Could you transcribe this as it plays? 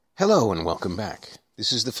Hello and welcome back.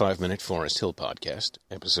 This is the 5-Minute Forest Hill Podcast,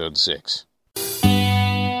 Episode 6.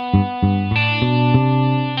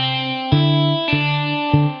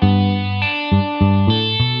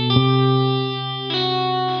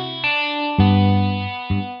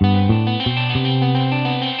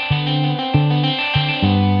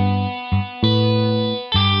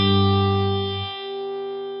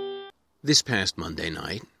 This past Monday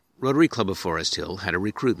night, Rotary Club of Forest Hill had a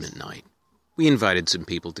recruitment night. We invited some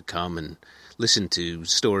people to come and listen to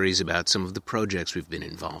stories about some of the projects we've been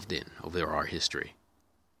involved in over our history.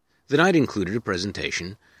 The night included a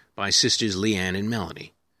presentation by Sisters Leanne and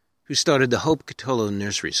Melanie, who started the Hope Katolo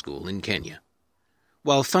Nursery School in Kenya.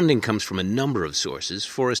 While funding comes from a number of sources,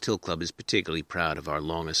 Forest Hill Club is particularly proud of our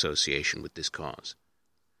long association with this cause.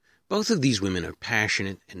 Both of these women are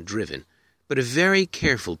passionate and driven, but are very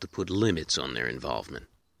careful to put limits on their involvement.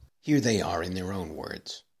 Here they are in their own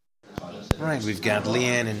words. Right, we've got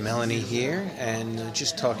Leanne and Melanie here, and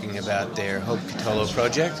just talking about their Hope Katolo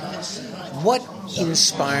project. What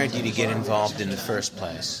inspired you to get involved in the first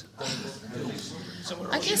place?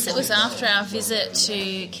 I guess it was after our visit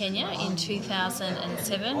to Kenya in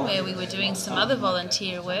 2007, where we were doing some other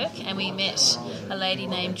volunteer work, and we met a lady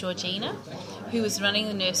named Georgina, who was running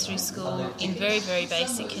the nursery school in very, very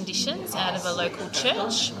basic conditions out of a local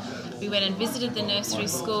church. We went and visited the nursery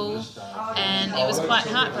school, and it was quite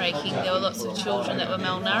heartbreaking. There were lots of children that were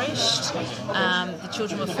malnourished. The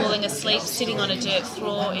children were falling asleep, sitting on a dirt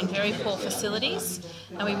floor in very poor facilities,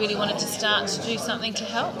 and we really wanted to start to do something to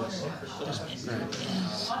help.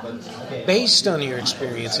 Based on your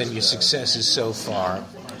experience and your successes so far,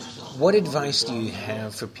 what advice do you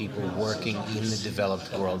have for people working in the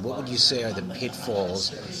developed world? What would you say are the pitfalls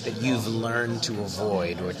that you've learned to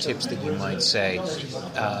avoid, or tips that you might say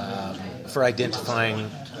for identifying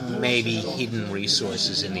maybe hidden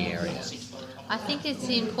resources in the area? I think it's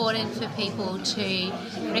important for people to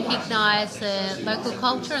recognise the local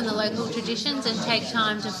culture and the local traditions and take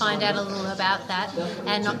time to find out a little about that,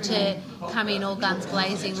 and not to come in all guns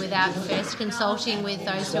blazing without first consulting with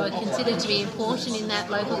those who are considered to be important in that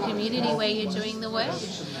local community where you're doing the work.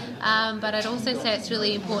 But I'd also say it's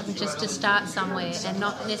really important just to start somewhere and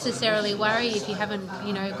not necessarily worry if you haven't,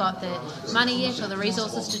 got the money yet or the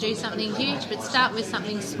resources to do something huge, but start with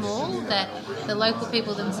something small that the local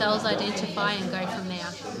people themselves identify and go from there.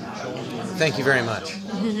 Thank you very much.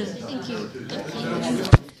 Thank you.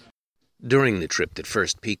 During the trip that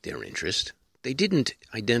first piqued their interest, they didn't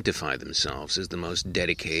identify themselves as the most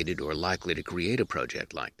dedicated or likely to create a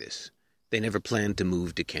project like this. They never planned to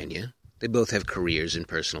move to Kenya. They both have careers and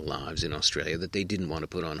personal lives in Australia that they didn't want to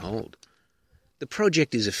put on hold. The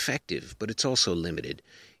project is effective, but it's also limited.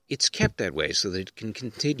 It's kept that way so that it can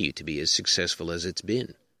continue to be as successful as it's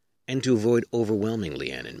been, and to avoid overwhelming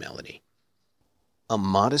Leanne and Melanie. A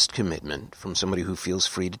modest commitment from somebody who feels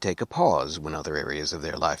free to take a pause when other areas of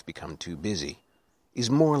their life become too busy is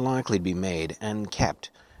more likely to be made and kept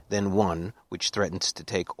than one which threatens to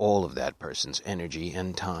take all of that person's energy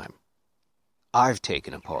and time. I've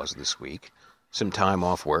taken a pause this week, some time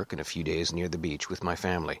off work and a few days near the beach with my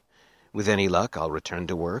family. With any luck, I'll return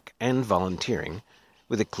to work and volunteering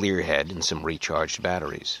with a clear head and some recharged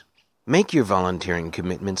batteries. Make your volunteering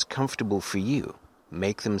commitments comfortable for you,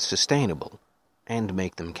 make them sustainable, and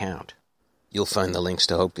make them count. You'll find the links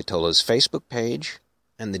to Hope Katolo's Facebook page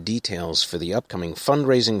and the details for the upcoming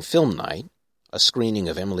fundraising film night, a screening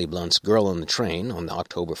of Emily Blunt's Girl on the Train on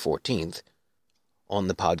October 14th, on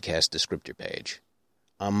the podcast descriptor page.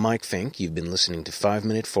 I'm Mike Fink. You've been listening to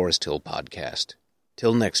 5-Minute Forest Hill Podcast.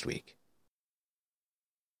 Till next week.